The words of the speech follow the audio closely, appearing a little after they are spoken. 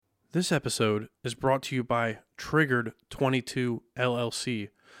This episode is brought to you by Triggered 22 LLC,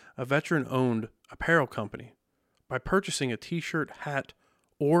 a veteran-owned apparel company. By purchasing a t-shirt, hat,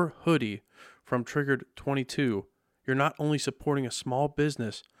 or hoodie from Triggered 22, you're not only supporting a small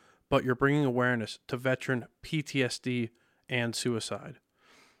business, but you're bringing awareness to veteran PTSD and suicide.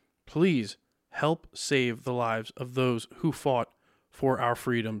 Please help save the lives of those who fought for our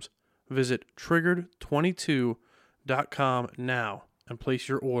freedoms. Visit triggered22.com now and place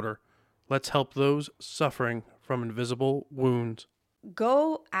your order. Let's help those suffering from invisible wounds.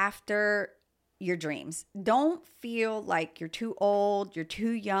 Go after your dreams. Don't feel like you're too old, you're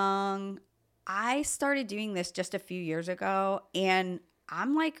too young. I started doing this just a few years ago, and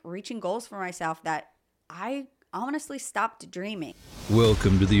I'm like reaching goals for myself that I honestly stopped dreaming.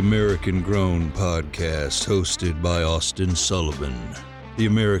 Welcome to the American Grown Podcast, hosted by Austin Sullivan. The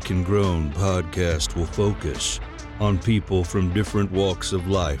American Grown Podcast will focus on people from different walks of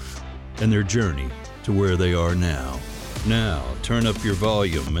life and their journey to where they are now. Now, turn up your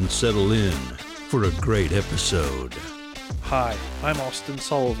volume and settle in for a great episode. Hi, I'm Austin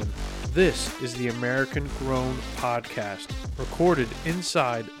Sullivan. This is the American Grown Podcast, recorded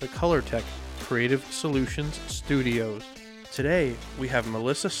inside the ColorTech Creative Solutions Studios. Today, we have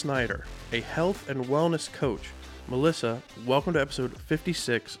Melissa Snyder, a health and wellness coach. Melissa, welcome to episode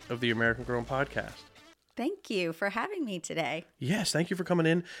 56 of the American Grown Podcast. Thank you for having me today. Yes, thank you for coming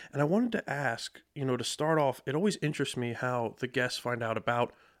in. And I wanted to ask, to start off, it always interests me how the guests find out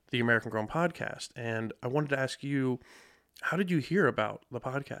about the American Grown Podcast. And I wanted to ask you, how did you hear about the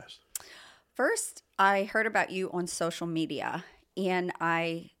podcast? First, I heard about you on social media, and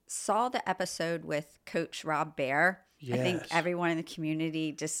I saw the episode with Coach Rob Bear. Yes. I think everyone in the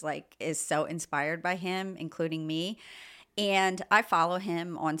community just is so inspired by him, including me. And I follow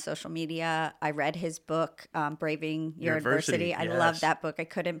him on social media. I read his book, Braving Your Adversity. I love that book. I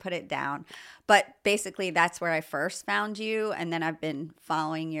couldn't put it down. But basically, that's where I first found you. And then I've been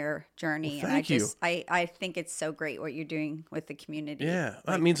following your journey. Well, thank you. I think it's so great what you're doing with the community. Yeah,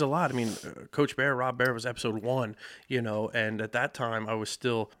 that means a lot. I mean, Coach Bear, Rob Bear was episode 1, and at that time I was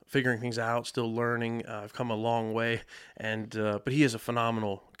still figuring things out, still learning. I've come a long way. And but he is a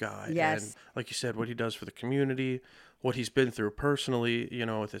phenomenal guy. Yes. And like you said, what he does for the community, what he's been through personally,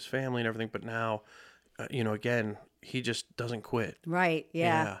 with his family and everything. But now, again, he just doesn't quit. Right.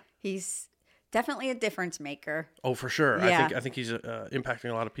 Yeah. He's definitely a difference maker. Oh, for sure. Yeah. I think he's impacting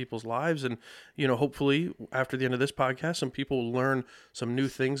a lot of people's lives. And, hopefully after the end of this podcast, some people will learn some new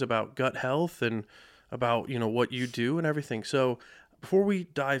things about gut health and about, what you do and everything. So before we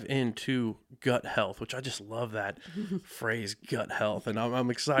dive into gut health, which I just love that phrase, gut health, and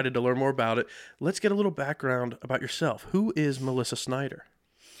I'm excited to learn more about it, let's get a little background about yourself. Who is Melissa Snyder?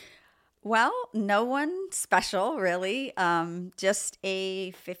 Well, no one special, really. Just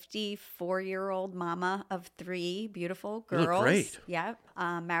a 54-year-old mama of 3 beautiful girls. You look great. Yep.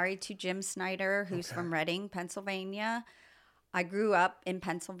 Married to Jim Snyder, who's from Reading, Pennsylvania. I grew up in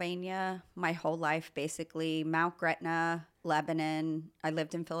Pennsylvania my whole life, basically. Mount Gretna, Lebanon. I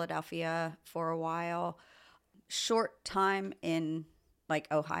lived in Philadelphia for a while. Short time in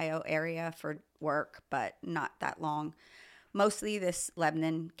Ohio area for work, but not that long. Mostly this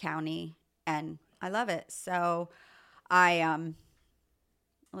Lebanon County, and I love it. So I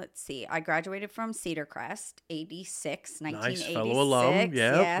I graduated from Cedar Crest, 1986. Nice, fellow alum.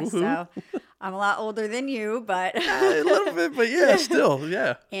 Yeah, so I'm a lot older than you, but a little bit, but yeah, still,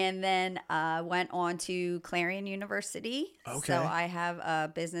 yeah. And then went on to Clarion University. Okay. So I have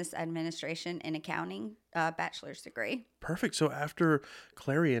a business administration and accounting bachelor's degree. Perfect. So after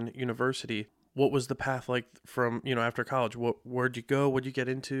Clarion University, what was the path like from, after college? Where'd you go? What'd you get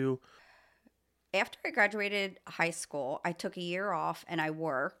into? After I graduated high school, I took a year off and I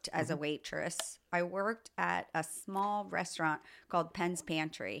worked as a waitress. I worked at a small restaurant called Penn's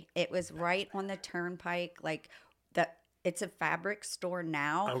Pantry. It was right on the turnpike, it's a fabric store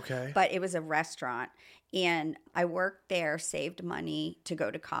now, okay, but it was a restaurant. And I worked there, saved money to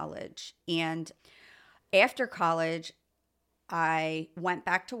go to college. And after college, I went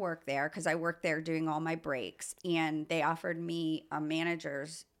back to work there because I worked there doing all my breaks, and they offered me a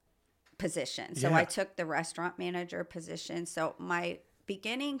manager's position. So I took the restaurant manager position. So my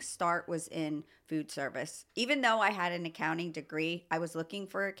beginning start was in food service. Even though I had an accounting degree, I was looking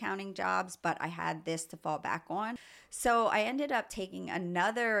for accounting jobs, but I had this to fall back on. So I ended up taking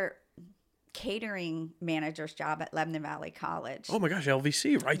another catering manager's job at Lebanon Valley College. Oh my gosh,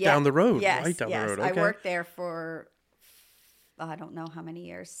 LVC, down the road. Yes, right down the road. Okay. I worked there for, I don't know how many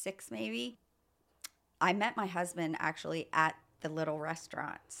years, 6 maybe. I met my husband actually at the little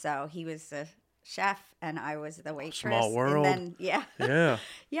restaurant. So he was chef and I was the waitress. Small world. And then, yeah. Yeah.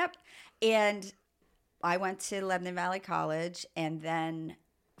 Yep. And I went to Lebanon Valley College, and then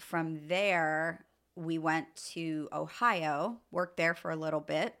from there we went to Ohio, worked there for a little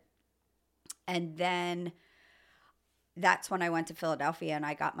bit, and then that's when I went to Philadelphia and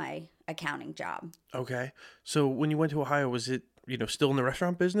I got my accounting job. Okay. So when you went to Ohio, was it, still in the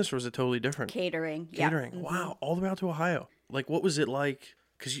restaurant business, or was it totally different? Catering. Catering. Yep. Wow. All the way out to Ohio. Like, what was it like?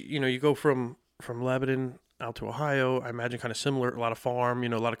 Because, you go from Lebanon out to Ohio, I imagine kind of similar, a lot of farm,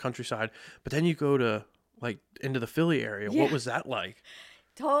 a lot of countryside, but then you go to like into the Philly area. Yeah. What was that like?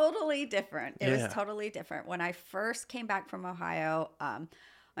 Totally different. It Yeah. was totally different. When I first came back from Ohio,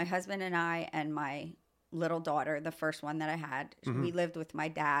 my husband and I and my little daughter, the first one that I had, we lived with my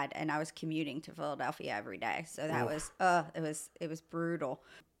dad, and I was commuting to Philadelphia every day. So that it was brutal.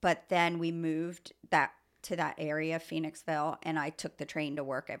 But then we moved to that area, Phoenixville, and I took the train to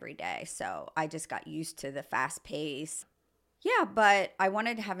work every day. So I just got used to the fast pace. Yeah, but I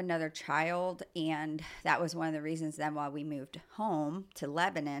wanted to have another child, and that was one of the reasons then why we moved home to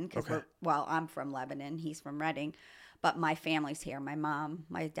Lebanon. Because I'm from Lebanon, he's from Reading, but my family's here. My mom,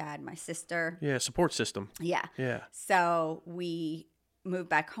 my dad, my sister. Yeah, support system. Yeah. Yeah. So we moved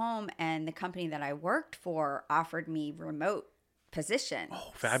back home, and the company that I worked for offered me remote position.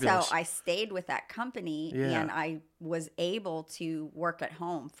 Oh, fabulous. So I stayed with that company, and I was able to work at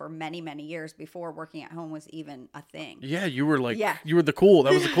home for many, many years before working at home was even a thing. Yeah, you were like, you were that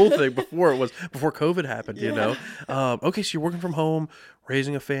was the cool thing before COVID happened, Okay, so you're working from home,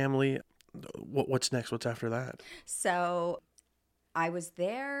 raising a family. What's next? What's after that? So I was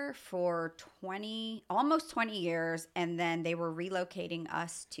there for almost 20 years, and then they were relocating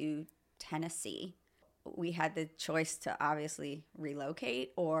us to Tennessee. We had the choice to obviously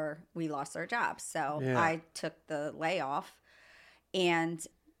relocate, or we lost our jobs. So I took the layoff, and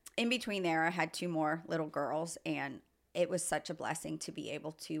in between there, I had 2 more little girls, and it was such a blessing to be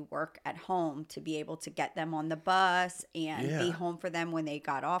able to work at home, to be able to get them on the bus and be home for them when they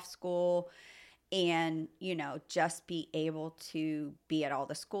got off school, and, just be able to be at all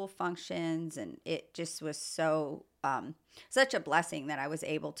the school functions. And it just was such a blessing that I was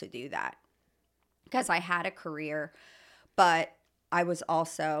able to do that. Because I had a career, but I was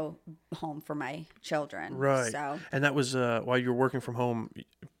also home for my children. Right. So, and that was while you were working from home,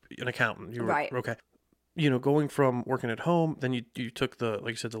 an accountant. You were, right. Okay. Going from working at home, then you took like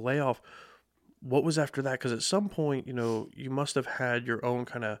you said, the layoff. What was after that? Because at some point, you must have had your own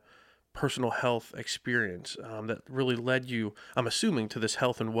kind of personal health experience that really led you, I'm assuming, to this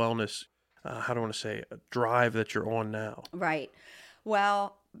health and wellness, how do I want to say, drive that you're on now. Right.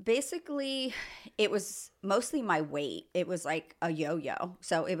 Well, basically, it was mostly my weight. It was like a yo-yo.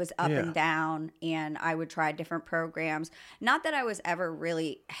 So it was up and down, and I would try different programs. Not that I was ever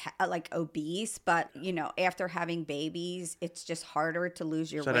really like obese, but, after having babies, it's just harder to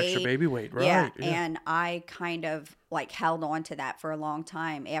lose your weight. That extra baby weight, right? Yeah, and I kind of like held on to that for a long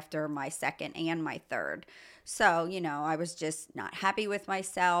time after my second and my third. So, I was just not happy with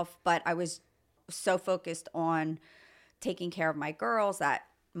myself, but I was so focused on taking care of my girls that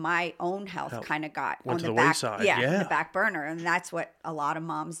my own health kind of got on the back side. On the back burner. And that's what a lot of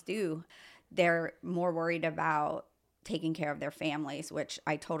moms do. They're more worried about taking care of their families, which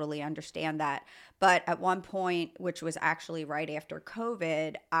I totally understand that. But at one point, which was actually right after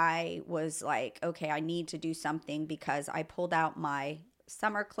COVID, I was like, okay, I need to do something, because I pulled out my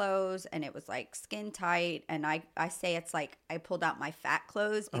summer clothes and it was like skin tight, and I say it's like I pulled out my fat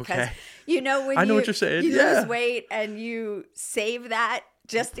clothes, because when I know what you're saying. You lose weight and you save that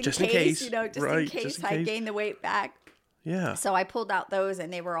just in case. I gain the weight back. Yeah. So I pulled out those,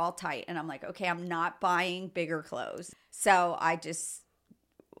 and they were all tight, and I'm like, okay, I'm not buying bigger clothes. So I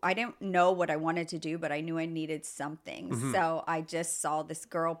didn't know what I wanted to do, but I knew I needed something. Mm-hmm. So I just saw this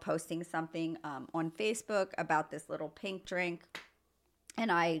girl posting something on Facebook about this little pink drink. And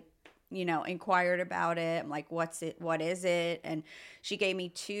I, inquired about it. I'm like, what is it? And she gave me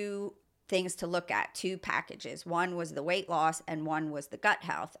 2 things to look at, 2 packages. One was the weight loss, and one was the gut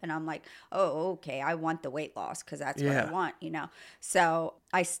health. And I'm like, oh, okay, I want the weight loss, because that's what I want, So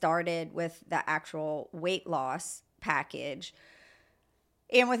I started with the actual weight loss package.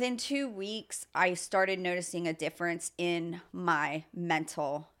 And within 2 weeks, I started noticing a difference in my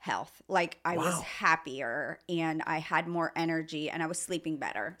mental health. Like, I was happier, and I had more energy, and I was sleeping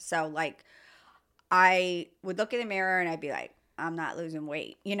better. So, like, I would look in the mirror and I'd be like, I'm not losing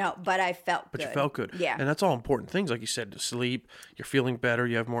weight, but I felt good. But you felt good. Yeah. And that's all important things. Like you said, to sleep, you're feeling better,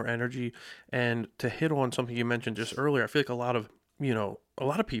 you have more energy. And to hit on something you mentioned just earlier, I feel like a lot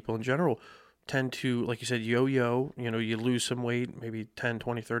of people in general tend to, like you said, yo-yo. You lose some weight, maybe 10,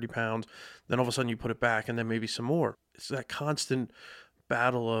 20, 30 pounds. Then all of a sudden you put it back and then maybe some more. It's that constant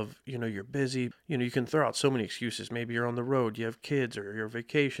battle of, you're busy. You can throw out so many excuses. Maybe you're on the road, you have kids, or you're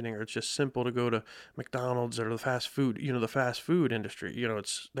vacationing, or it's just simple to go to McDonald's or the fast food, the fast food industry.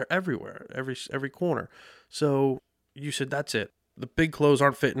 They're everywhere, every corner. So you said, that's it. The big clothes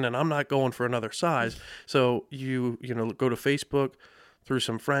aren't fitting and I'm not going for another size. So you go to Facebook through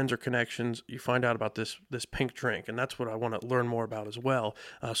some friends or connections, you find out about this pink drink. And that's what I want to learn more about as well.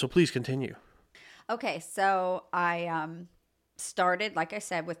 So please continue. Okay. So I started, like I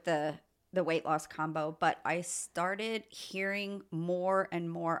said, with the weight loss combo, but I started hearing more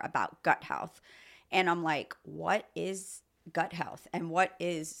and more about gut health. And I'm like, what is gut health and what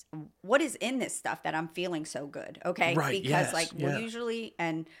is in this stuff that I'm feeling so good? Okay. Right. Because Yes, usually,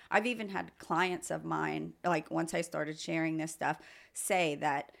 and I've even had clients of mine, like once I started sharing this stuff, say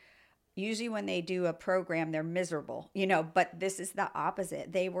that usually when they do a program, they're miserable, but this is the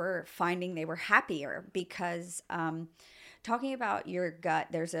opposite. They were finding they were happier because, talking about your gut,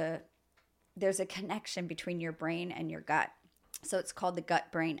 there's a connection between your brain and your gut. So it's called the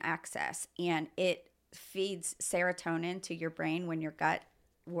gut-brain axis, and it feeds serotonin to your brain when your gut,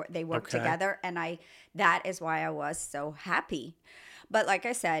 they work together. And that is why I was so happy. But like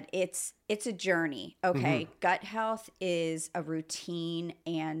I said, it's a journey. Okay. Mm-hmm. Gut health is a routine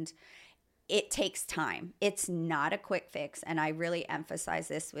and it takes time. It's not a quick fix. And I really emphasize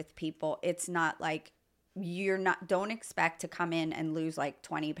this with people. It's not like don't expect to come in and lose like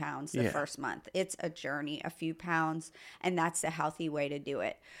 20 pounds the first month. It's a journey, a few pounds, and that's a healthy way to do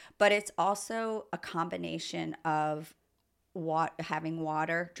it. But it's also a combination of having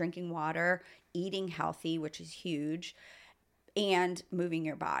water, drinking water, eating healthy, which is huge, and moving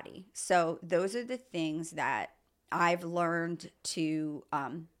your body. So those are the things that I've learned to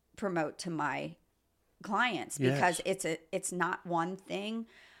promote to my clients because it's not one thing,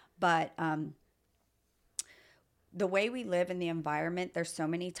 but the way we live in the environment, there's so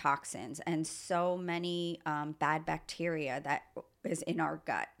many toxins and so many bad bacteria that is in our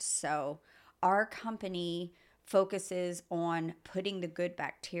gut. So our company focuses on putting the good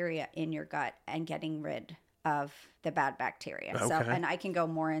bacteria in your gut and getting rid of the bad bacteria. Okay. So, and I can go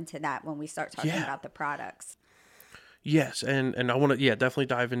more into that when we start talking about the products. Yes, and I want to, definitely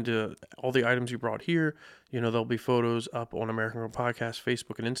dive into all the items you brought here. There'll be photos up on American Grown Podcast,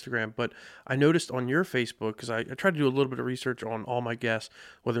 Facebook, and Instagram. But I noticed on your Facebook, because I tried to do a little bit of research on all my guests,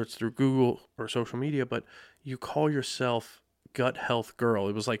 whether it's through Google or social media, but you call yourself Gut Health Girl.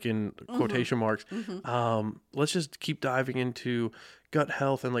 It was like in quotation marks. Mm-hmm. Let's just keep diving into gut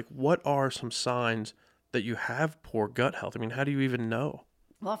health and like what are some signs that you have poor gut health? I mean, how do you even know?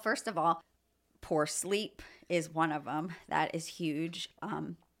 Well, first of all, poor sleep is one of them. That is huge.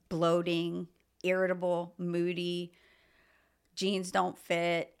 Bloating, irritable, moody, jeans don't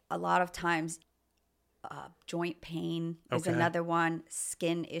fit. A lot of times, joint pain is another one.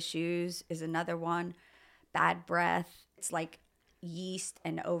 Skin issues is another one. Bad breath. It's like yeast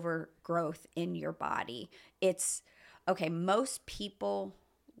and overgrowth in your body. It's most people,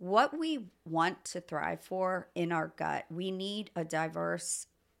 what we want to thrive for in our gut, we need a diverse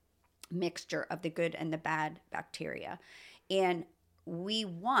mixture of the good and the bad bacteria. And we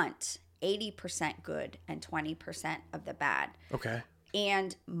want 80% good and 20% of the bad. Okay.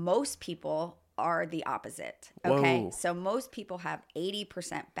 And most people are the opposite. Okay. Whoa. So most people have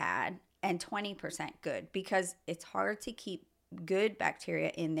 80% bad and 20% good because it's hard to keep good bacteria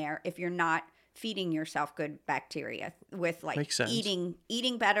in there if you're not feeding yourself good bacteria with like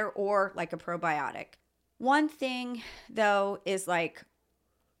eating better or like a probiotic. One thing though is like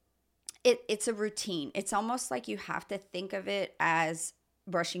it's a routine. It's almost like you have to think of it as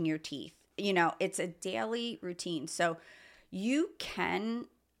brushing your teeth. It's a daily routine. So you can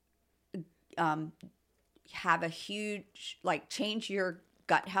have a huge, like change your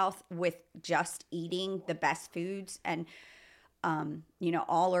gut health with just eating the best foods and,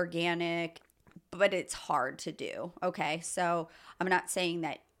 all organic, but it's hard to do. Okay. So I'm not saying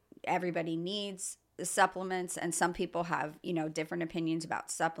that everybody needs supplements, and some people have, different opinions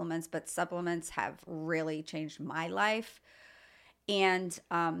about supplements, but supplements have really changed my life. And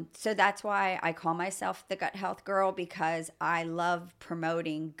so that's why I call myself the Gut Health Girl, because I love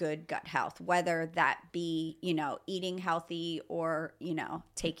promoting good gut health, whether that be, eating healthy or,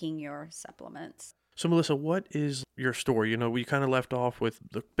 taking your supplements. So Melissa, what is your story? We kind of left off with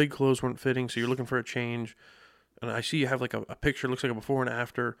the big clothes weren't fitting, so you're looking for a change. And I see you have like a picture, looks like a before and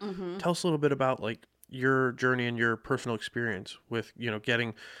after. Mm-hmm. Tell us a little bit about like your journey and your personal experience with,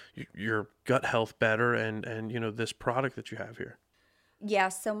 getting your gut health better and this product that you have here. Yeah,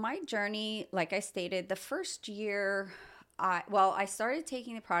 so my journey, like I stated, the first year, I started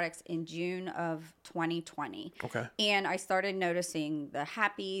taking the products in June of 2020. Okay. And I started noticing the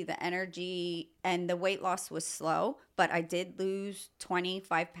energy, and the weight loss was slow, but I did lose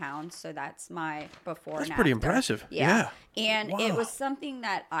 25 pounds. So that's my before That's and pretty after. impressive. Yeah. Yeah. And it Wow. was something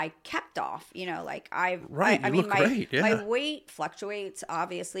that I kept off, like Right, I you mean, look great, yeah. my weight fluctuates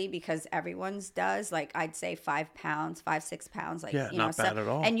obviously because everyone's does. Like I'd say 5 pounds, 6 pounds, like, Yeah, not bad at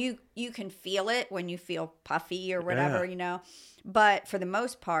all. And you can feel it when you feel puffy or whatever, Yeah. But for the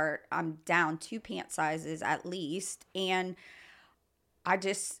most part, I'm down 2 pant sizes at least. And I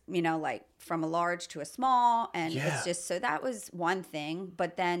just, like from a large to a small. And Yeah. it's just, so that was one thing.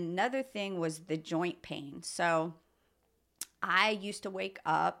 But then another thing was the joint pain. So I used to wake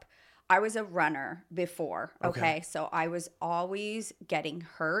up. I was a runner before. Okay. So I was always getting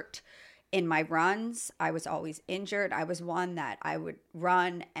hurt in my runs. I was always injured. I was one that I would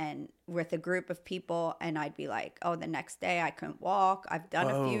run and with a group of people, and I'd be like, oh, the next day I couldn't walk. I've done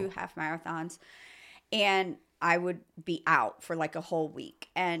a few half marathons, and I would be out for like a whole week.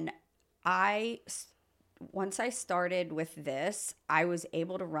 And once I started with this, I was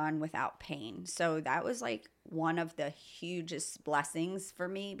able to run without pain. So that was like one of the hugest blessings for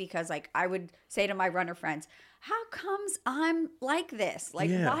me, because like I would say to my runner friends, how comes I'm like this? Like,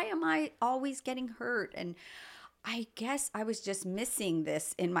 Yeah. why am I always getting hurt? And I guess I was just missing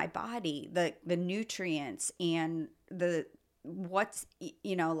this in my body, the nutrients and the what's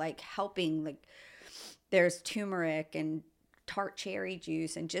like helping. Like there's turmeric and tart cherry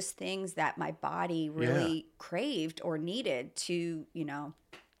juice and just things that my body really craved or needed to,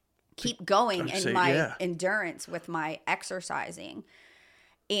 keep going in my endurance with my exercising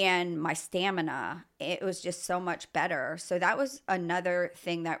and my stamina. It was just so much better. So that was another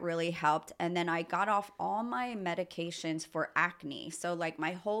thing that really helped. And then I got off all my medications for acne. So like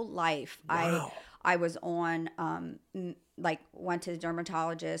my whole life, Wow. I was on, went to the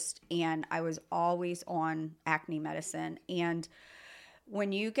dermatologist, and I was always on acne medicine. And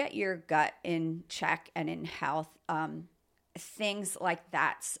when you get your gut in check and in health, things like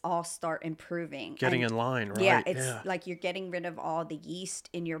that all start improving. Getting in line, right? Yeah, it's like you're getting rid of all the yeast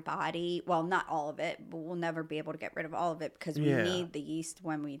in your body. Well, not all of it, but we'll never be able to get rid of all of it because we need the yeast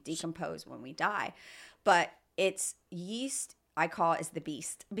when we decompose, when we die. But it's yeast, I call it, is the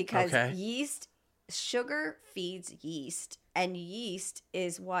beast, because sugar feeds yeast, and yeast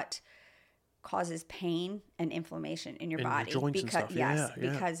is what causes pain and inflammation in your body. Your joints because and stuff.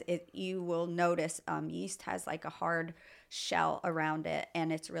 because you will notice yeast has like a hard shell around it,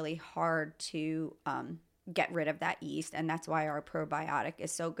 and it's really hard to get rid of that yeast. And that's why our probiotic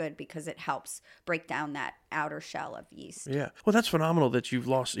is so good, because it helps break down that outer shell of yeast. Yeah. Well, that's phenomenal that you've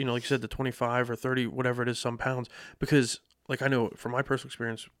lost, like you said, the 25 or 30, whatever it is, some pounds, because like I know from my personal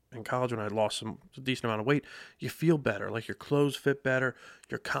experience in college, when I lost a decent amount of weight, you feel better. Like your clothes fit better,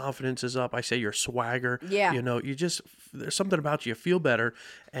 your confidence is up. I say your swagger. Yeah. There's something about you feel better,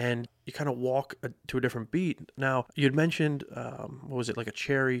 and you kind of walk to a different beat. Now, you had mentioned, what was it, like a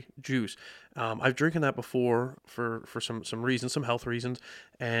cherry juice. I've drinking that before for some reasons, some health reasons,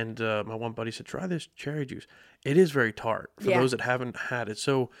 and my one buddy said, try this cherry juice. It is very tart for those that haven't had it.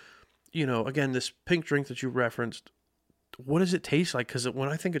 So, again, this pink drink that you referenced, what does it taste like? Because when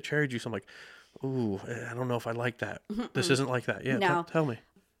I think of cherry juice, I'm like, ooh, I don't know if I like that. This isn't like that. Yeah, No. Tell me.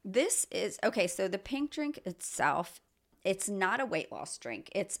 This is, okay, so the pink drink itself, it's not a weight loss drink.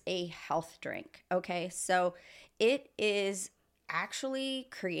 It's a health drink, okay? So it is actually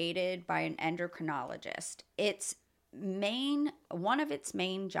created by an endocrinologist. One of its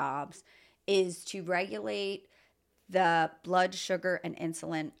main jobs is to regulate the blood sugar and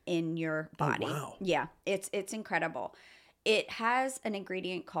insulin in your body. Oh, wow. Yeah, it's incredible. It has an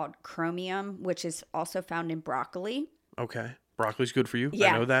ingredient called chromium, which is also found in broccoli. Okay. Broccoli's good for you.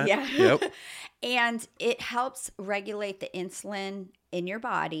 Yeah, I know that. yeah. Yep. And it helps regulate the insulin in your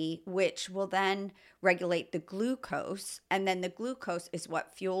body, which will then regulate the glucose. And then the glucose is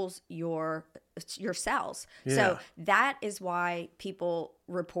what fuels your cells. Yeah. So that is why people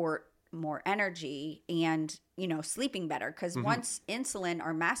report more energy and, sleeping better. Because once insulin,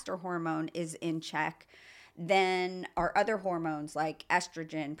 our master hormone, is in check, then our other hormones like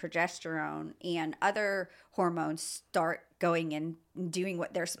estrogen, progesterone, and other hormones start going and doing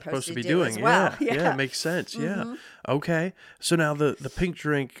what they're supposed to be do doing as well. Yeah, it makes sense. Yeah. Okay. So now the pink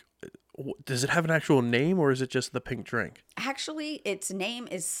drink, does it have an actual name, or is it just the pink drink? Actually, its name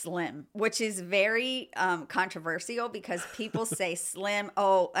is Slim, which is very controversial, because people say Slim.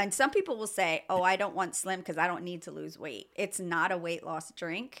 Oh, and some people will say, oh, I don't want Slim because I don't need to lose weight. It's not a weight loss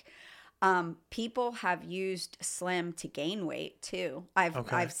drink. People have used Slim to gain weight too.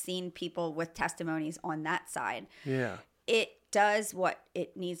 I've seen people with testimonies on that side. Yeah. It does what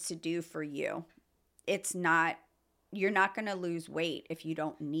it needs to do for you. You're not going to lose weight if you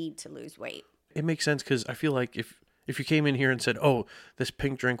don't need to lose weight. It makes sense because I feel like if you came in here and said, oh, this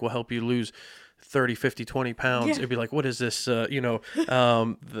pink drink will help you lose 30, 50, 20 pounds, it'd be like, what is this,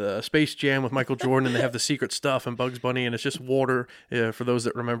 the Space Jam with Michael Jordan, and they have the secret stuff and Bugs Bunny, and it's just water, for those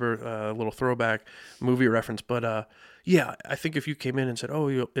that remember, a little throwback movie reference. But I think if you came in and said,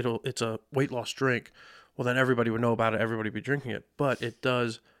 oh, it's a weight loss drink, well, then everybody would know about it, everybody would be drinking it. But it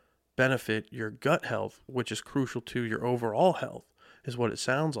does benefit your gut health, which is crucial to your overall health, is what it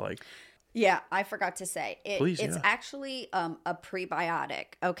sounds like. Yeah, I forgot to say. It's yeah. actually a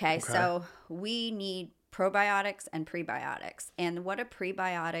prebiotic. Okay, so we need probiotics and prebiotics. And what a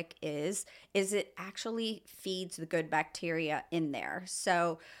prebiotic is it actually feeds the good bacteria in there.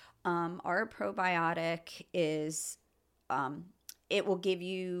 So our probiotic is, it will give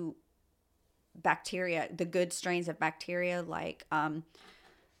you bacteria, the good strains of bacteria like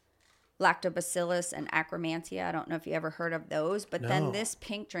Lactobacillus and Akkermansia. I don't know if you ever heard of those, but then this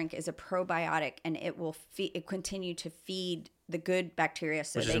pink drink is a probiotic, and it will continue to feed the good bacteria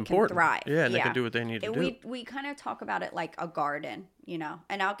so they can thrive. Yeah, and they can do what they need to do. We kind of talk about it like a garden,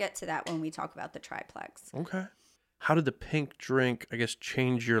 and I'll get to that when we talk about the triplex. Okay. How did the pink drink, I guess,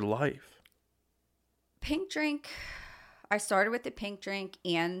 change your life? Pink drink, I started with the pink drink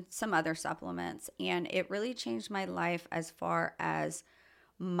and some other supplements, and it really changed my life as far as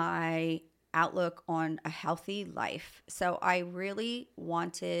my outlook on a healthy life. So I really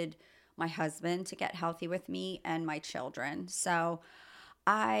wanted my husband to get healthy with me and my children. So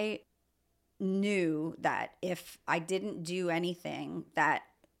I knew that if I didn't do anything, that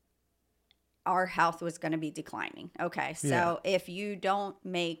our health was going to be declining. Okay. So if you don't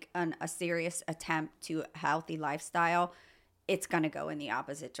make a serious attempt to a healthy lifestyle, it's going to go in the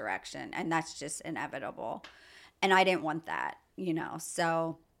opposite direction. And that's just inevitable. And I didn't want that.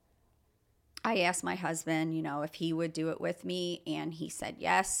 So I asked my husband, if he would do it with me, and he said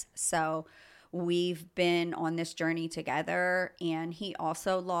yes. So we've been on this journey together, and he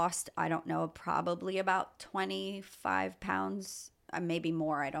also lost, I don't know, probably about 25 pounds, maybe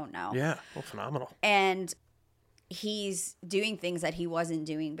more, I don't know. Yeah, well, phenomenal. And he's doing things that he wasn't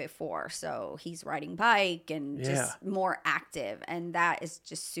doing before. So he's riding bike and just more active, and that is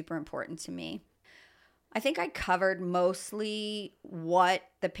just super important to me. I think I covered mostly what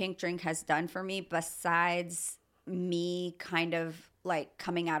the pink drink has done for me, besides me kind of like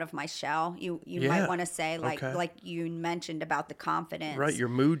coming out of my shell. You might want to say like you mentioned about the confidence. Right, your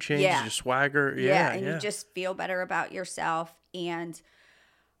mood changes, your swagger. And you just feel better about yourself. And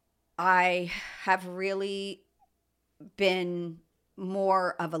I have really been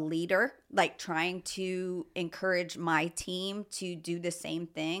more of a leader, like trying to encourage my team to do the same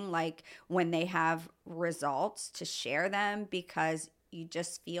thing, like when they have results, to share them, because you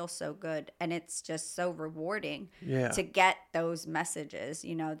just feel so good, and it's just so rewarding to get those messages,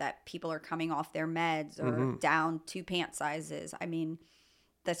 that people are coming off their meds or down 2 pant sizes. I mean,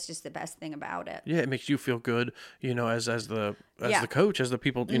 that's just the best thing about it. Yeah, it makes you feel good, as the coach, as the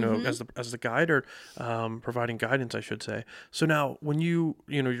people, as the guide, or providing guidance, I should say. So now, when you're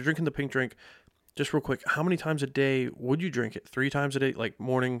drinking the pink drink, just real quick, how many times a day would you drink it? 3 times a day, like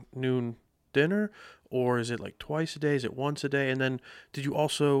morning, noon, dinner, or is it like twice a day? Is it once a day? And then, did you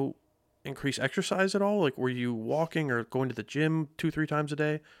also increase exercise at all? Like, were you walking or going to the gym 2-3 times a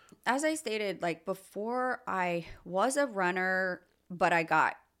day? As I stated, like before, I was a runner, but I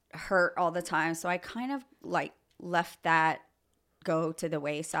got hurt all the time. So I kind of like left that go to the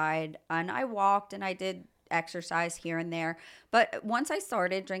wayside, and I walked and I did exercise here and there. But once I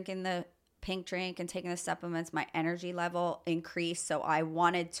started drinking the pink drink and taking the supplements, my energy level increased. So I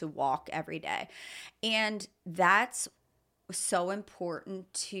wanted to walk every day. And that's so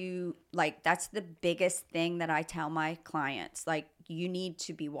important to, like, that's the biggest thing that I tell my clients. Like, you need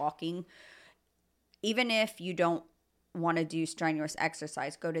to be walking. Even if you don't want to do strenuous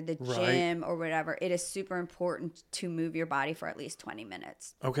exercise, go to the gym or whatever, it is super important to move your body for at least 20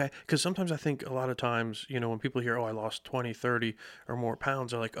 minutes. Okay. Because sometimes I think a lot of times, when people hear, oh, I lost 20, 30 or more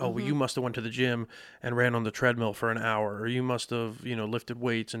pounds, they're like, oh, well, you must have went to the gym and ran on the treadmill for an hour, or you must have, lifted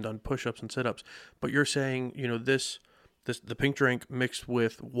weights and done push-ups and sit-ups. But you're saying, the pink drink mixed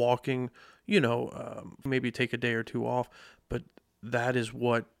with walking, maybe take a day or 2 off, but that is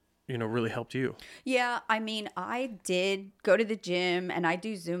what really helped you. Yeah, I mean, I did go to the gym and I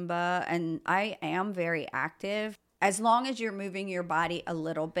do Zumba, and I am very active. As long as you're moving your body a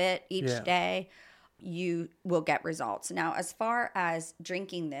little bit each day, you will get results. Now, as far as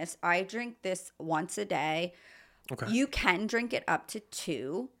drinking this, I drink this once a day. Okay. You can drink it up to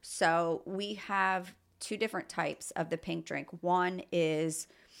 2. So we have 2 different types of the pink drink. One is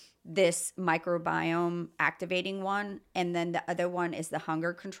this microbiome activating one, and then the other one is the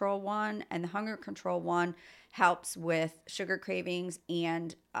hunger control one. And the hunger control one helps with sugar cravings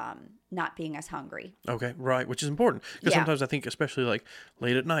and not being as hungry. Okay, right, which is important because sometimes I think, especially like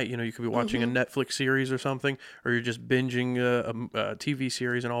late at night, you could be watching a Netflix series or something, or you're just binging a TV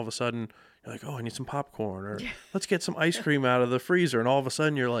series, and all of a sudden you're like, oh, I need some popcorn, or let's get some ice cream out of the freezer, and all of a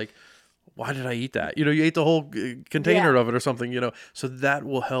sudden you're like, why did I eat that? You ate the whole container of it or something, so that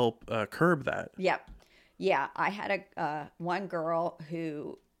will help curb that. Yep. Yeah, I had one girl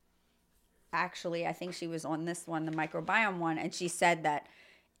who actually, I think she was on this one, the microbiome one, and she said that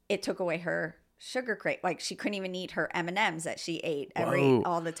it took away her sugar crave. Like she couldn't even eat her M&Ms that she ate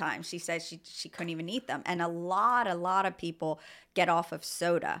all the time. She said she couldn't even eat them. And a lot of people get off of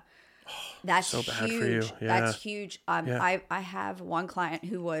soda. That's so bad huge. for you. Yeah. That's huge. I have one client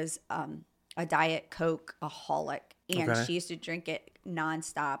who was a Diet Coke-aholic, and she used to drink it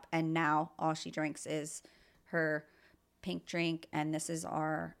nonstop. And now all she drinks is her pink drink, and this is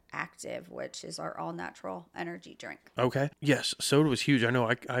our Active, which is our all-natural energy drink. Okay. Yes, soda was huge. I know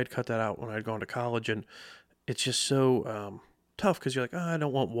I had cut that out when I'd gone to college, and it's just so tough because you're like, oh, I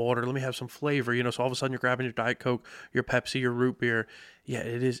don't want water. Let me have some flavor, So all of a sudden you're grabbing your Diet Coke, your Pepsi, your root beer. Yeah,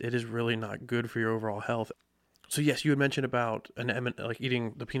 it is really not good for your overall health. So yes, you had mentioned about like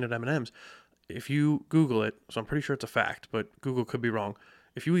eating the peanut M&Ms. If you Google it, so I'm pretty sure it's a fact, but Google could be wrong.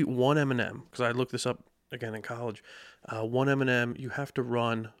 If you eat one M&M, because I looked this up again in college, one M&M, you have to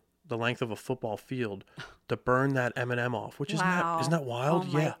run the length of a football field to burn that M&M off, which isn't that wild?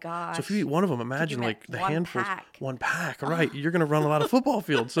 Oh my gosh. So if you eat one of them, imagine like the handfuls, pack. one pack, right? You're going to run a lot of football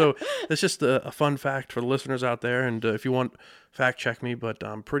fields. So that's just a fun fact for the listeners out there. And if you want, fact check me, but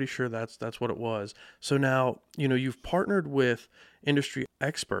I'm pretty sure that's what it was. So now, you've partnered with industry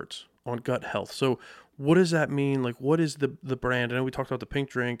experts on gut health. So what does that mean? Like, what is the brand? I know we talked about the pink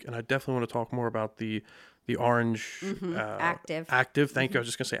drink, and I definitely want to talk more about the orange Active. Thank you. I was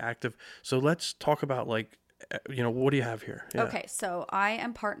just gonna say Active. So let's talk about what do you have here? Yeah. Okay, so I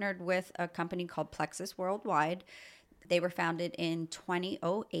am partnered with a company called Plexus Worldwide. They were founded in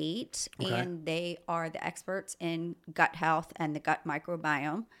 2008, and they are the experts in gut health and the gut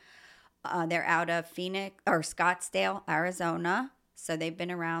microbiome. They're out of Scottsdale, Arizona. So they've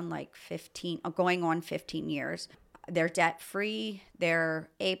been around like going on 15 years. They're debt-free. They're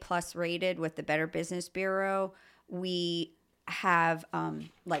A+ rated with the Better Business Bureau. We have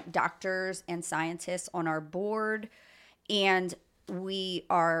doctors and scientists on our board, and we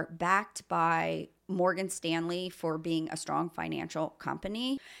are backed by Morgan Stanley for being a strong financial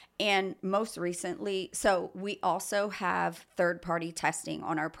company. And most recently, so we also have third-party testing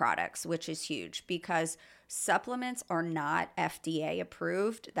on our products, which is huge because supplements are not FDA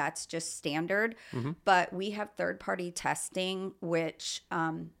approved. That's just standard. But we have third-party testing, which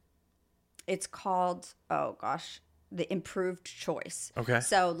it's called, the improved choice. Okay.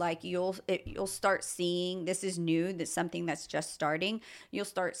 So you'll start seeing, this is new, that's something that's just starting. You'll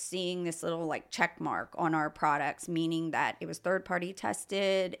start seeing this little check mark on our products, meaning that it was third-party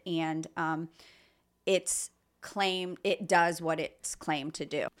tested and it's claimed, it does what it's claimed to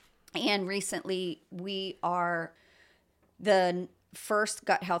do. And recently, we are the first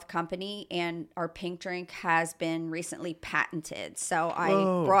gut health company, and our pink drink has been recently patented. So I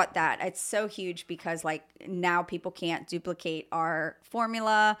brought that. It's so huge because now people can't duplicate our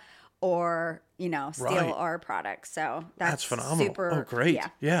formula or, steal our products. So that's phenomenal. Super, oh, great.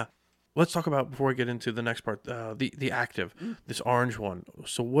 Yeah. Let's talk about, before we get into the next part, the Active, this orange one.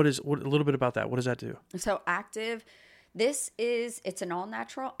 So what a little bit about that. What does that do? So Active, it's an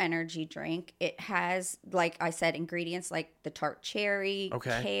all-natural energy drink. It has, like I said, ingredients like the tart cherry,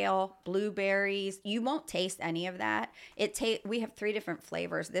 kale, blueberries. You won't taste any of that. We have 3 different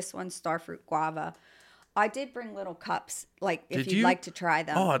flavors. This one's starfruit guava. I did bring little cups, if you'd like to try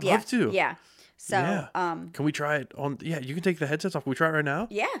them. Oh, I'd love to. Yeah. So, can we try it on? Yeah, you can take the headsets off. Can we try it right now?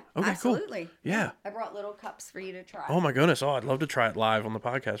 Yeah, okay, absolutely. Cool. Yeah. I brought little cups for you to try. Oh my goodness. Oh, I'd love to try it live on the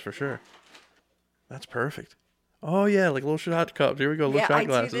podcast for sure. That's perfect. Oh yeah, like little shot cups. Here we go, little shot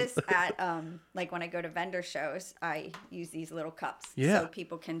glasses. I do this at when I go to vendor shows. I use these little cups so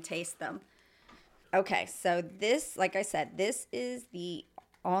people can taste them. Okay, so this, like I said, this is the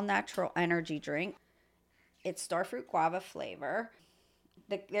all-natural energy drink. It's starfruit guava flavor.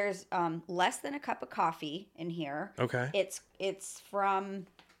 There's less than a cup of coffee in here. Okay. It's from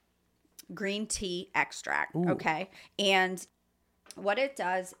green tea extract. Ooh. Okay, and What it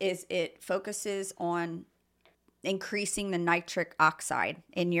does is it focuses on increasing the nitric oxide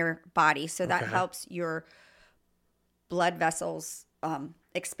in your body. So that Okay. helps your blood vessels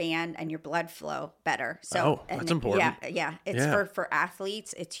expand and your blood flow better. So Oh, that's important. Yeah. It's Yeah. for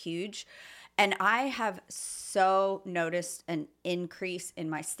athletes, it's huge. And I have so noticed an increase in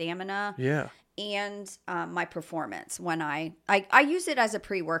my stamina Yeah. and my performance when I use it as a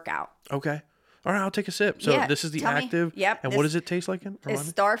pre-workout. Okay. All right, I'll take a sip. So Yeah, this is the tell me. active. Yep, And this what does it taste like again? It's Remind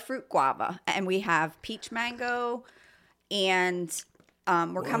me? star fruit guava, and we have peach mango, and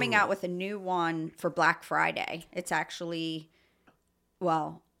we're coming out with a new one for Black Friday. It's actually,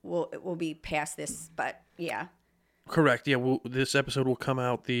 well, it will be past this, but yeah. Correct. Yeah, this episode will come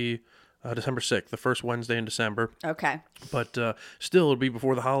out the December 6th, the first Wednesday in December. Okay. But still, it'll be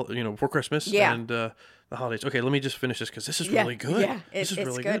before before Christmas Yeah. and the holidays. Okay, let me just finish this because this is really good. Yeah, This is it's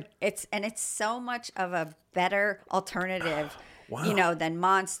really good. It's so much of a better alternative, Wow. than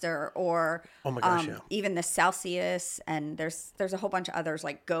Monster or Oh my gosh, yeah. even the Celsius, and there's a whole bunch of others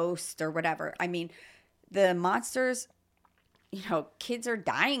like Ghost or whatever. I mean, the Monsters, kids are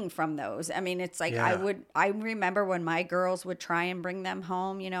dying from those. I mean, it's like Yeah. I remember when my girls would try and bring them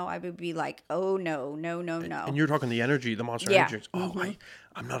home, I would be like, oh no. And you're talking the energy, the Monster Yeah. Energy. Oh,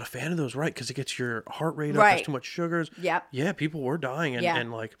 I'm not a fan of those, right? Because it gets your heart rate up. Right. There's too much sugars. Yep. Yeah, people were dying. And, Yeah.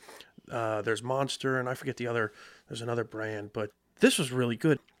 and like, there's Monster, and I forget there's another brand. But this was really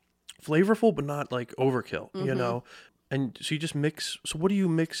good. Flavorful, but not like overkill, And so you just mix. So what do you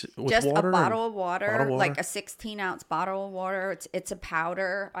mix with Just water? a bottle of water, Bottle of water? like a 16-ounce bottle of water. It's a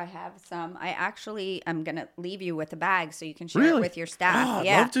powder. I have some. I'm gonna leave you with a bag so you can share it Really? with your staff. Oh, I'd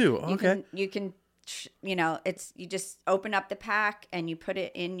yeah, love to. Okay. You can. You just open up the pack and you put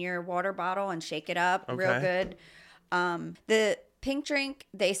it in your water bottle and shake it up real Okay. good. The pink drink,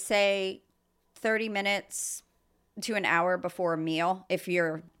 they say 30 minutes to an hour before a meal if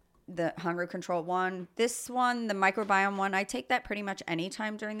you're the hunger control one. This one, the microbiome one, I take that pretty much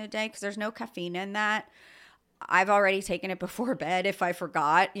anytime during the day because there's no caffeine in that. I've already taken it before bed if I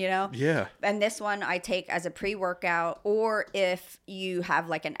forgot, Yeah. And this one I take as a pre-workout, or if you have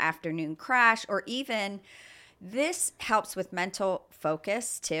like an afternoon crash, or even this helps with mental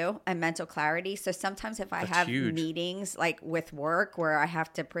focus too and mental clarity. So sometimes if I That's have huge. meetings like with work where I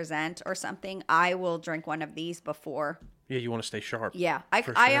have to present or something, I will drink one of these before. Yeah, you want to stay sharp. Yeah,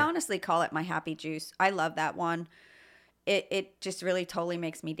 For I sure. honestly call it my happy juice. I love that one. It just really totally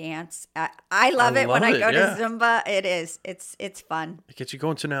makes me dance. I love it when love I it, go yeah. to Zumba. It's fun. It gets you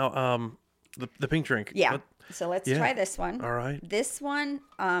going to now the pink drink. Yeah. So let's yeah. try this one. All right. This one,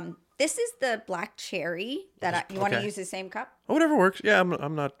 this is the black cherry that you want to Okay. use the same cup? Oh, whatever works. Yeah,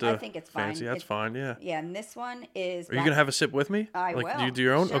 I'm not I think it's fine. fancy. That's fine, yeah. Yeah, and this one is. Are you going to have a sip with me? I like, will. Do you do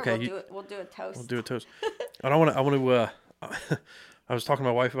your own? Sure, Okay. We'll do a toast. We'll do a toast. And I want to I was talking to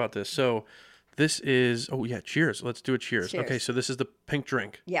my wife about this. So this is, oh yeah, cheers. Let's do a cheers. Cheers. Okay, so this is the pink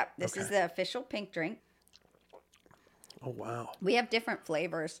drink. Yep, this is Okay. the official pink drink. Oh, wow. We have different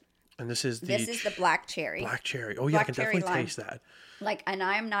flavors. And this is This is the black cherry. black cherry. Oh, yeah, Black I can cherry definitely lime. taste that. And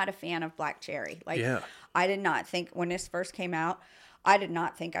I'm not a fan of black cherry. Yeah. I did not think when this first came out, I did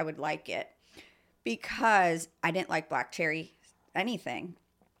not think I would like it because I didn't like black cherry anything.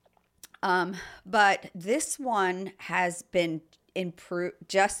 But this one has been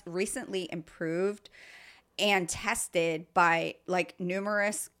just recently improved and tested by like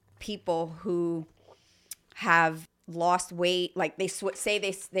numerous people who have lost weight. Like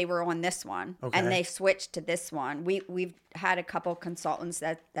they were on this one Okay. and they switched to this one. We've had a couple consultants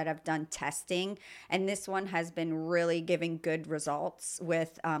that have done testing, and this one has been really giving good results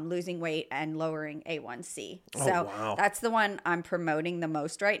with losing weight and lowering A1C. Oh, So wow. that's the one I'm promoting the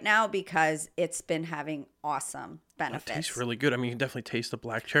most right now because it's been having awesome That benefits. tastes really good. I mean, you can definitely taste the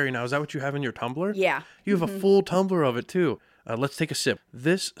black cherry. Now, is that what you have in your tumbler? Yeah. You have a full tumbler of it, too. Let's take a sip.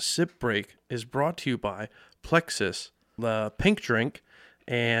 This sip break is brought to you by Plexus, the pink drink,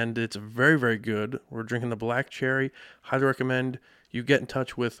 and it's very, very good. We're drinking the black cherry. Highly recommend you get in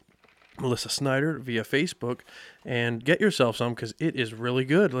touch with Melissa Snyder via Facebook and get yourself some because it is really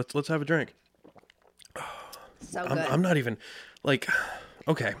good. Let's have a drink. So good. I'm not even like,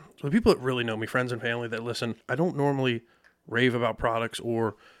 okay, so the people that really know me, friends and family that listen, I don't normally rave about products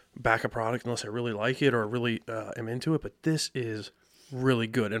or back a product unless I really like it or really am into it, but this is really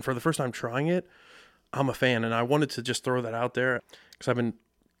good. And for the first time trying it, I'm a fan, and I wanted to just throw that out there because I've been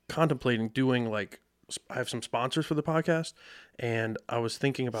contemplating doing I have some sponsors for the podcast, and I was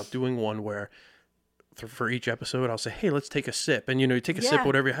thinking about doing one where for each episode, I'll say, hey, let's take a sip. And, you take a sip, Yeah.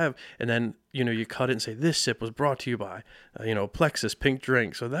 whatever you have. And then, you cut it and say, this sip was brought to you by, Plexus pink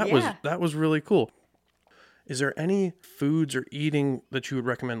drink. So that Yeah. was really cool. Is there any foods or eating that you would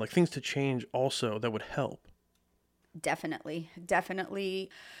recommend, like things to change also that would help? Definitely.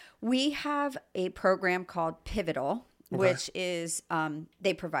 We have a program called Pivotal, which is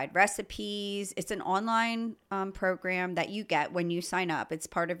they provide recipes. It's an online program that you get when you sign up. It's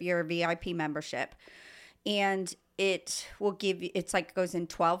part of your VIP membership. And it will give you, it's like goes in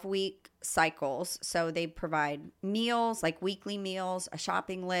 12-week cycles. So they provide meals, like weekly meals, a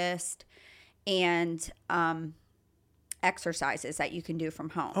shopping list, and exercises that you can do from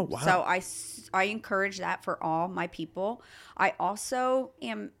home. Oh, wow. So I encourage that for all my people. I also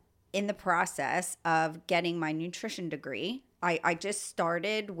am in the process of getting my nutrition degree. I just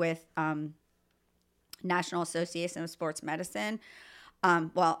started with National Association of Sports Medicine.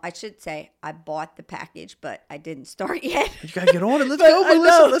 Well, I should say I bought the package, but I didn't start yet. You gotta get on it. Let's go,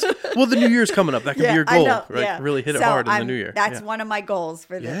 Melissa. Well, the new year's coming up. That can be your goal, right? Yeah. Really hit it hard in the new year. That's one of my goals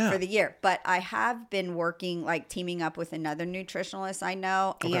for the year. But I have been working, like teaming up with another nutritionalist I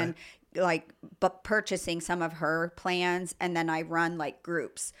know, and but purchasing some of her plans, and then I run like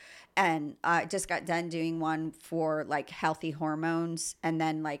groups. And I just got done doing one for like healthy hormones, and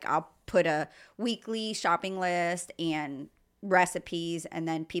then like I'll put a weekly shopping list and recipes, and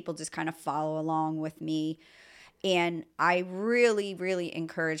then people just kind of follow along with me. And I really, really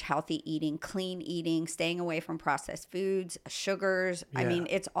encourage healthy eating, clean eating, staying away from processed foods, sugars. I mean,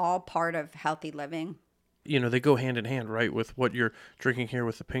 it's all part of healthy living. You know, they go hand in hand, right? With what you're drinking here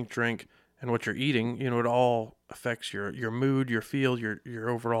with the pink drink and what you're eating, you know, it all affects your mood, your feel, your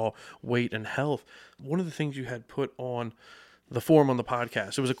overall weight and health. One of the things you had put on the form on the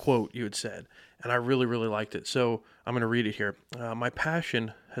podcast, it was a quote you had said, and I really, really liked it. So I'm going to read it here. My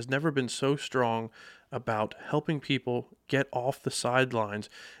passion has never been so strong about helping people get off the sidelines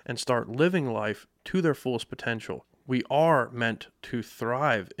and start living life to their fullest potential. We are meant to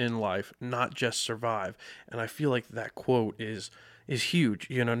thrive in life, not just survive. And I feel like that quote is huge.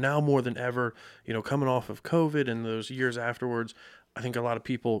 You know, now more than ever, you know, coming off of COVID and those years afterwards, I think a lot of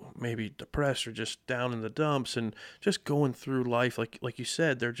people may be depressed or just down in the dumps and just going through life. Like you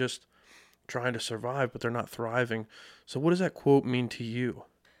said, they're just trying to survive, but they're not thriving. So what does that quote mean to you?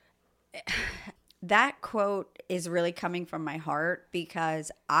 That quote is really coming from my heart,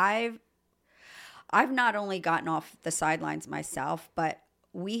 because I've not only gotten off the sidelines myself, but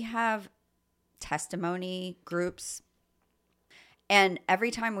we have testimony groups. And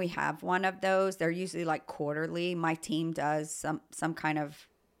every time we have one of those, they're usually like quarterly. My team does some kind of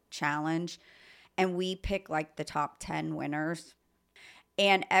challenge, and we pick like the top 10 winners.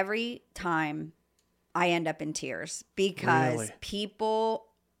 And every time I end up in tears, because people's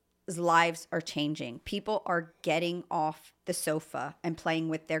lives are changing. People are getting off the sofa and playing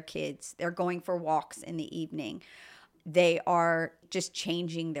with their kids. They're going for walks in the evening. They are just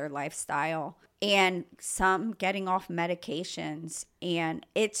changing their lifestyle, and some getting off medications. And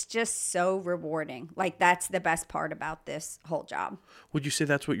it's just so rewarding. Like, that's the best part about this whole job. Would you say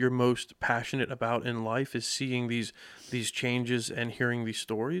that's what you're most passionate about in life, is seeing these changes and hearing these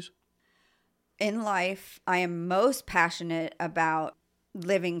stories? In life, I am most passionate about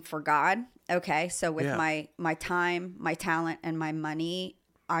living for God. Okay. So with my time, my talent, and my money,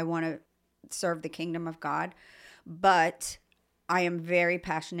 I want to serve the kingdom of God. But I am very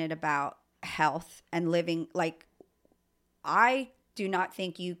passionate about health and living. Like, I do not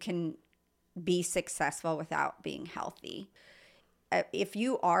think you can be successful without being healthy. If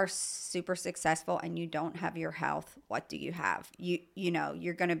you are super successful and you don't have your health, what do you have? You know,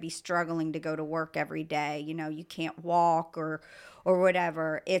 you're going to be struggling to go to work every day. You know, you can't walk or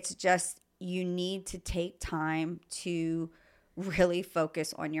whatever. It's just, you need to take time to really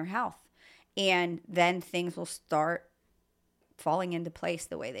focus on your health. And then things will start falling into place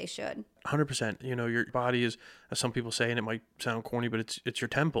the way they should. 100%. You know, your body is, as some people say, and it might sound corny, but it's your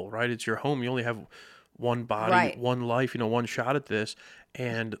temple, right? It's your home. You only have one body, one life, you know, one shot at this.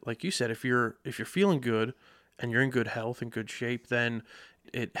 And like you said, if you're feeling good and you're in good health and good shape, then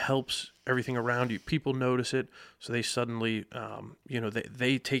it helps everything around you. People notice it, so they suddenly,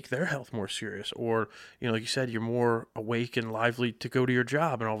 they take their health more serious. Or, you know, like you said, you're more awake and lively to go to your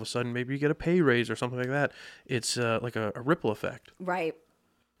job, and all of a sudden maybe you get a pay raise or something like that. It's like a ripple effect. Right.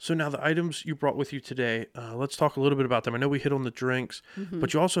 So now the items you brought with you today, let's talk a little bit about them. I know we hit on the drinks,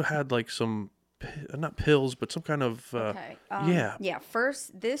 but you also had like some, not pills, but some kind of,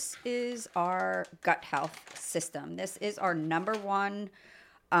 First, this is our gut health system. This is our number one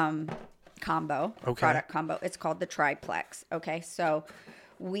product combo. It's called the Triplex. Okay, so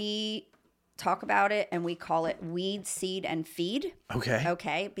we talk about it and we call it weed, seed, and feed.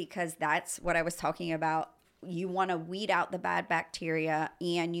 Okay, because that's what I was talking about. You want to weed out the bad bacteria,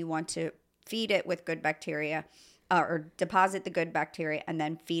 and you want to feed it with good bacteria, or deposit the good bacteria and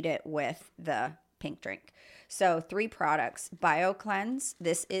then feed it with the pink drink. So 3 products. BioCleanse.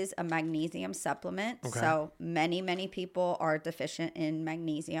 This is a magnesium supplement. Okay. So many people are deficient in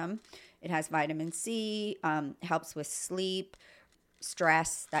magnesium. It has vitamin C, helps with sleep,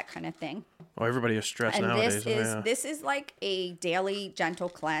 stress, that kind of thing. Oh, everybody is stressed And nowadays. this is like a daily gentle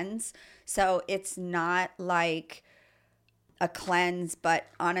cleanse. So it's not like a cleanse, but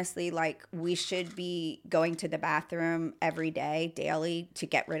honestly, like, we should be going to the bathroom every day, daily, to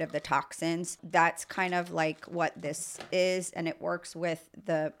get rid of the toxins. That's kind of like what this is, and it works with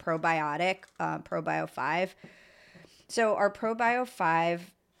the probiotic, ProBio 5. So our ProBio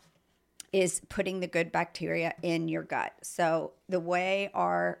 5 is putting the good bacteria in your gut. So the way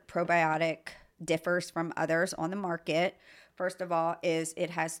our probiotic differs from others on the market, first of all, is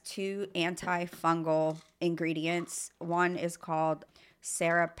it has 2 antifungal ingredients. One is called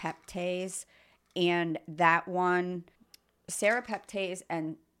serapeptase, and that one, serapeptase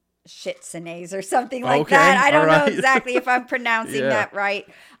and shitsinase or something like Okay, that. I don't know right. exactly if I'm pronouncing Yeah. that right.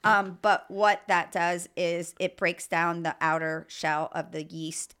 But what that does is it breaks down the outer shell of the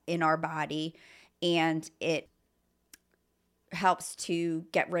yeast in our body, and it helps to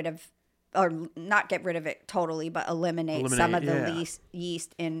get rid of, or not get rid of it totally, but eliminate some of the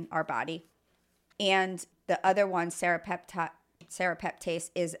yeast in our body. And the other one, serapeptase,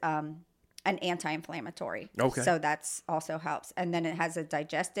 is an anti-inflammatory. Okay. So that's also helps. And then it has a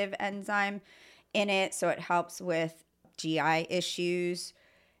digestive enzyme in it, so it helps with GI issues.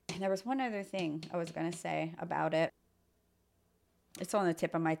 And there was one other thing I was going to say about it. It's on the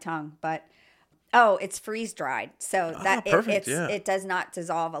tip of my tongue, but it's freeze dried, so that perfect, it does not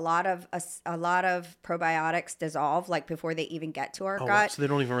dissolve. A lot of probiotics dissolve like before they even get to our Oh, gut. so they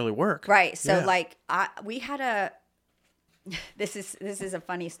don't even really work. Right. So Yeah. like we had this is a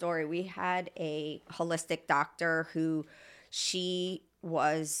funny story. We had a holistic doctor who she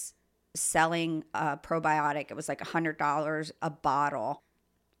was selling a probiotic. It was like $100 a bottle.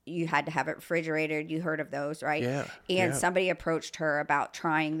 You had to have it refrigerated. You heard of those, right? Yeah. And yeah. somebody approached her about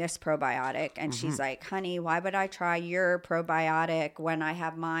trying this probiotic. And she's like, honey, why would I try your probiotic when I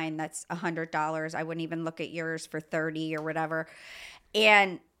have mine that's $100? I wouldn't even look at yours for $30 or whatever.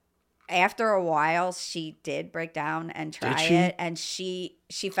 And after a while, she did break down and try it, and she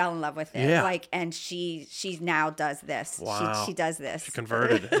fell in love with it. Yeah. Like, and she now does this. Wow. She does this. She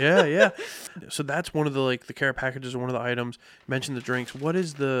converted. yeah. So that's one of the the care packages, or one of the items. You mentioned the drinks. What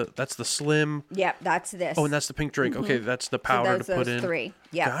is that's the slim? Yep, that's this. Oh, and that's the pink drink. Okay, that's the powder to put those in. 3.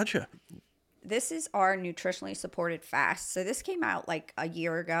 Yeah. Gotcha. This is our nutritionally supported fast. So this came out like a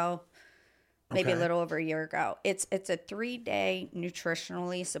year ago, maybe a little over a year ago. It's a 3-day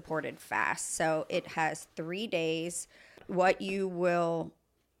nutritionally supported fast. So it has 3 days. What you will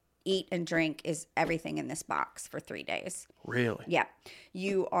eat and drink is everything in this box for 3 days. Really? Yeah.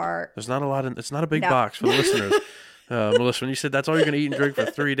 You are. There's not a lot it's not a big No. box for the listeners. Melissa, when you said that's all you're going to eat and drink for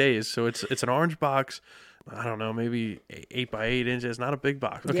 3 days, so it's an orange box. I don't know, maybe 8 by 8 inches. Not a big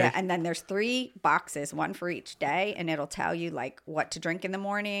box. Okay. Yeah, and then there's 3 boxes, one for each day, and it'll tell you like what to drink in the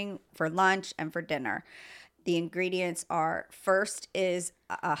morning, for lunch, and for dinner. The ingredients are, first is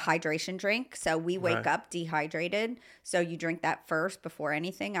a hydration drink. So we wake up dehydrated. So you drink that first before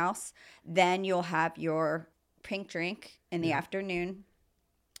anything else. Then you'll have your pink drink in the afternoon.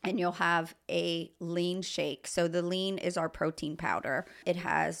 And you'll have a lean shake. So the lean is our protein powder. It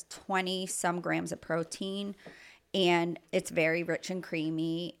has 20 some grams of protein, and it's very rich and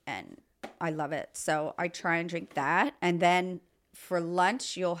creamy, and I love it. So I try and drink that. And then for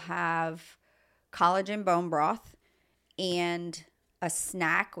lunch, you'll have collagen bone broth and a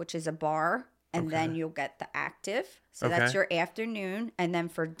snack, which is a bar. And then you'll get the active. So that's your afternoon. And then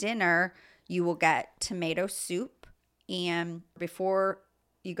for dinner, you will get tomato soup. And before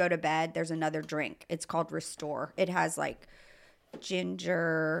you go to bed, there's another drink. It's called Restore. It has like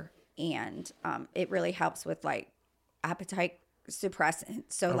ginger, and it really helps with like appetite suppressant.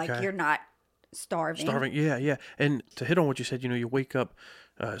 So like you're not starving. Yeah. And to hit on what you said, you wake up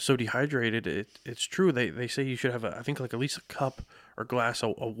so dehydrated. It's true. They say you should have I think like at least a cup or glass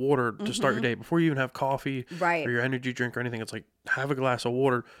of water to start your day before you even have coffee or your energy drink or anything. It's like, have a glass of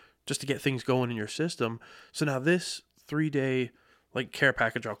water just to get things going in your system. So now this 3-day care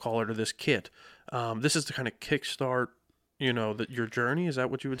package, I'll call it, or this kit, this is to kind of kickstart your journey. Is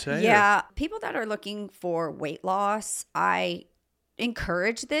that what you would say? Yeah. People that are looking for weight loss, I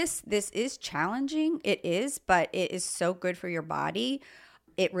encourage this. This is challenging. It is, but it is so good for your body.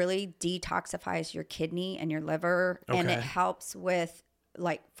 It really detoxifies your kidney and your liver, and it helps with,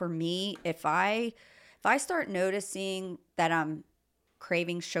 like, for me, if I start noticing that I'm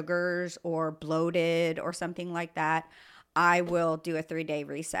craving sugars or bloated or something like that, I will do a 3-day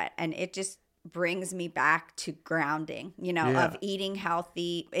reset. And it just brings me back to grounding, of eating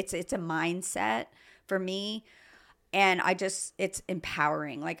healthy. It's a mindset for me. And it's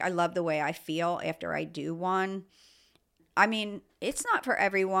empowering. Like, I love the way I feel after I do one. I mean, it's not for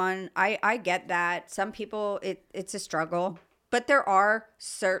everyone. I get that. Some people, it's a struggle. But there are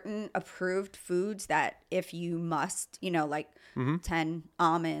certain approved foods that if you must, like 10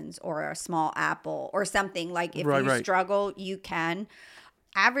 almonds or a small apple or something, like if you struggle, you can.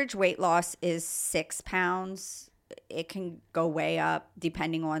 Average weight loss is 6 pounds. It can go way up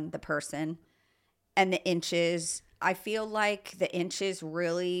depending on the person. And the inches, I feel like the inches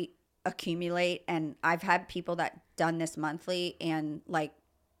really accumulate. And I've had people that done this monthly and like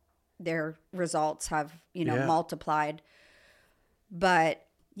their results have, multiplied. But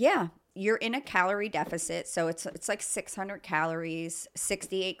yeah, you're in a calorie deficit. So it's like 600 calories,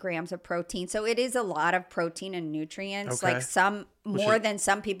 68 grams of protein. So it is a lot of protein and nutrients, like some more than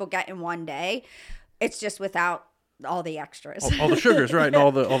some people get in one day. It's just without all the extras, all the sugars, right? And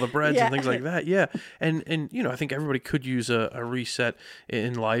all the breads and things like that. Yeah. And I think everybody could use a reset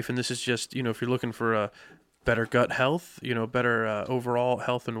in life. And this is just, if you're looking for a better gut health, better overall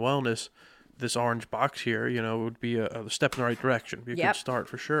health and wellness, this orange box here, would be a step in the right direction. Be a good start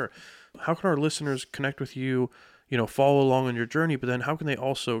for sure. How can our listeners connect with you, follow along on your journey, but then how can they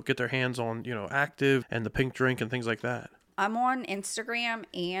also get their hands on, Active and the Pink Drink and things like that? I'm on Instagram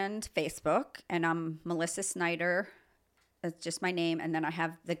and Facebook, and I'm Melissa Snyder. That's just my name. And then I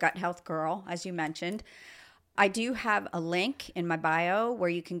have the Gut Health Girl, as you mentioned. I do have a link in my bio where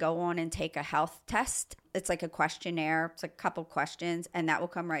you can go on and take a health test. It's like a questionnaire. It's like a couple questions, and that will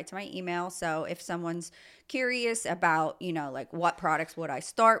come right to my email. So if someone's curious about, like what products would I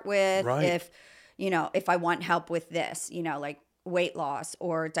start with, if I want help with this, like weight loss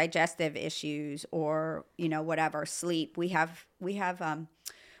or digestive issues or, whatever, sleep, we have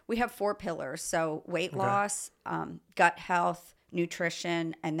 4 pillars. So weight loss, gut health,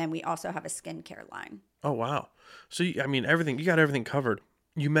 nutrition, and then we also have a skincare line. Oh, wow. So, you got everything covered.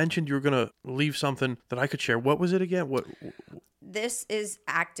 You mentioned you were going to leave something that I could share. What was it again? This is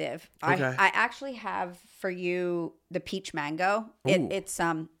Active. Okay. I actually have for you the peach mango. It's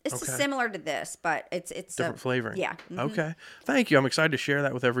similar to this, but it's different flavoring. Yeah. Mm-hmm. Okay. Thank you. I'm excited to share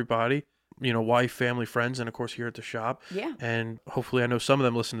that with everybody. Wife, family, friends, and of course here at the shop. Yeah. And hopefully I know some of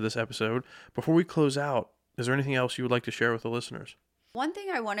them listen to this episode. Before we close out, is there anything else you would like to share with the listeners? One thing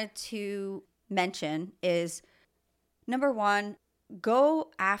I wanted to mention is, number 1,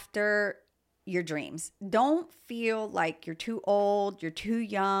 go after your dreams. Don't feel like you're too old, you're too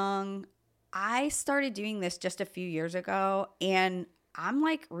young. I started doing this just a few years ago, and I'm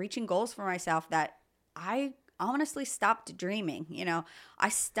like reaching goals for myself that I honestly stopped dreaming. I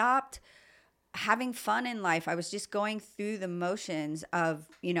stopped having fun in life. I was just going through the motions of,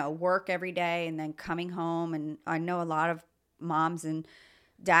 work every day and then coming home. And I know a lot of moms and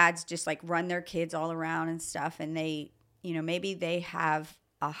dads just like run their kids all around and stuff. And they, maybe they have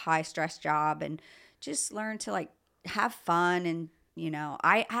a high stress job and just learn to like have fun. And,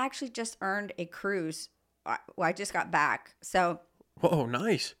 I actually just earned a cruise. I just got back. So, whoa,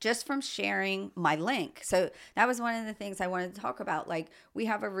 nice. Just from sharing my link. So that was one of the things I wanted to talk about. Like, we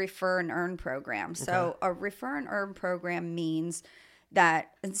have a refer and earn program. So a refer and earn program means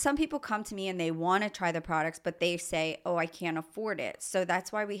that, and some people come to me and they want to try the products, but they say, oh, I can't afford it. So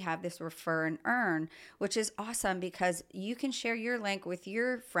that's why we have this refer and earn, which is awesome because you can share your link with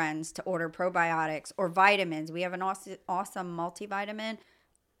your friends to order probiotics or vitamins. We have an awesome multivitamin.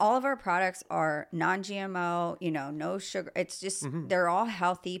 All of our products are non-GMO, no sugar. It's just, they're all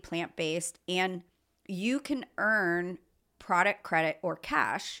healthy, plant-based, and you can earn product credit or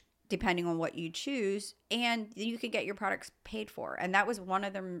cash depending on what you choose, and you can get your products paid for. And that was one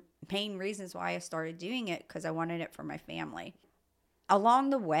of the main reasons why I started doing it, because I wanted it for my family.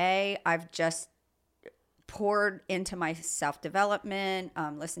 Along the way, I've just poured into my self-development,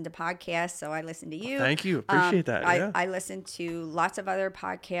 listened to podcasts. So I listen to you. Thank you. Appreciate that. Yeah. I listen to lots of other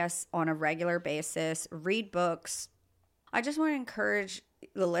podcasts on a regular basis, read books. I just want to encourage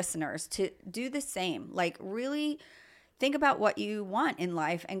the listeners to do the same. Like, really think about what you want in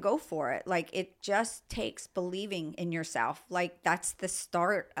life and go for it. Like, it just takes believing in yourself. Like, that's the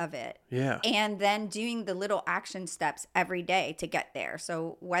start of it. Yeah. And then doing the little action steps every day to get there.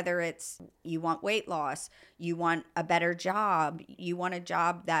 So whether it's you want weight loss, you want a better job, you want a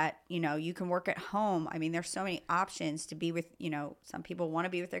job that, you can work at home. I mean, there's so many options to be with, some people want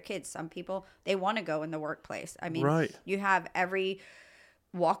to be with their kids. Some people, they want to go in the workplace. I mean, You have every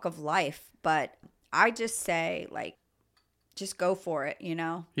walk of life, but I just say, like, just go for it, you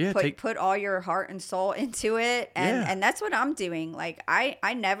know? Yeah, Put all your heart and soul into it. And that's what I'm doing. Like,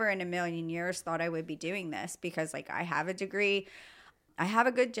 I never in a million years thought I would be doing this because, like, I have a degree, I have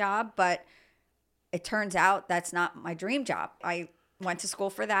a good job, but it turns out that's not my dream job. I went to school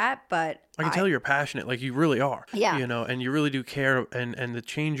for that, but I can tell you're passionate, like you really are. Yeah. You know, and you really do care, and the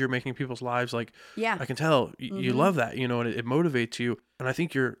change you're making in people's lives, like, yeah, I can tell you love that, you know, and it motivates you. And I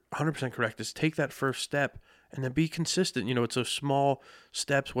think you're 100% correct, is take that first step and then be consistent. You know, it's those small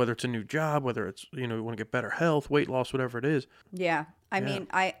steps, whether it's a new job, whether it's, you know, you want to get better health, weight loss, whatever it is. Yeah. I mean,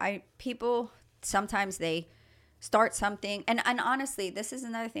 I people sometimes they start something, and honestly, this is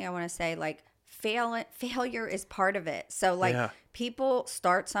another thing I want to say, like, failure is part of it. So, like, people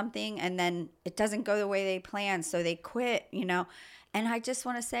start something and then it doesn't go the way they plan, so they quit, you know. And I just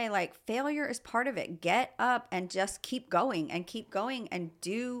want to say, like, failure is part of it. Get up and just keep going and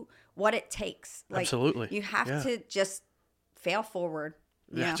do what it takes. Like, Absolutely. You have to just fail forward.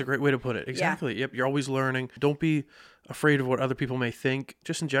 That's a great way to put it. Exactly. Yep. You're always learning. Don't be afraid of what other people may think.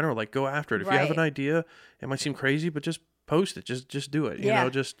 Just in general, like, go after it. If you have an idea, it might seem crazy, but just post it. Just do it. You know,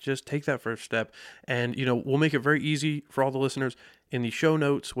 just take that first step. And, you know, we'll make it very easy for all the listeners in the show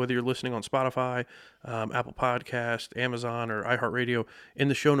notes, whether you're listening on Spotify, Apple Podcast, Amazon, or iHeartRadio. In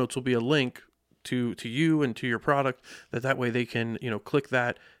the show notes will be a link to you and to your product, that way they can, you know, click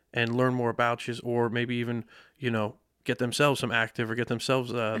that and learn more about you, or maybe even, you know, get themselves some Active or get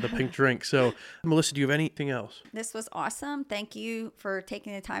themselves the pink drink. So, Melissa, do you have anything else? This was awesome. Thank you for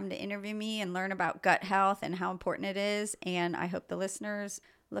taking the time to interview me and learn about gut health and how important it is. And I hope the listeners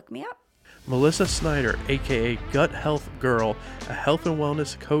look me up. Melissa Snyder, aka Gut Health Girl, a health and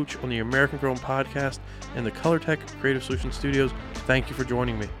wellness coach on the American Grown podcast and the ColorTech Creative Solutions Studios. Thank you for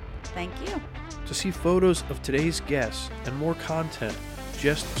joining me. Thank you. To see photos of today's guests and more content,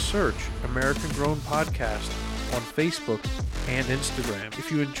 just search American Grown Podcast on Facebook and Instagram.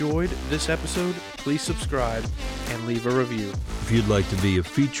 If you enjoyed this episode, please subscribe and leave a review. If you'd like to be a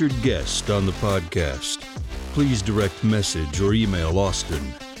featured guest on the podcast, please direct message or email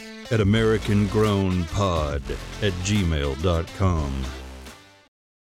Austin at americangrownpod@gmail.com.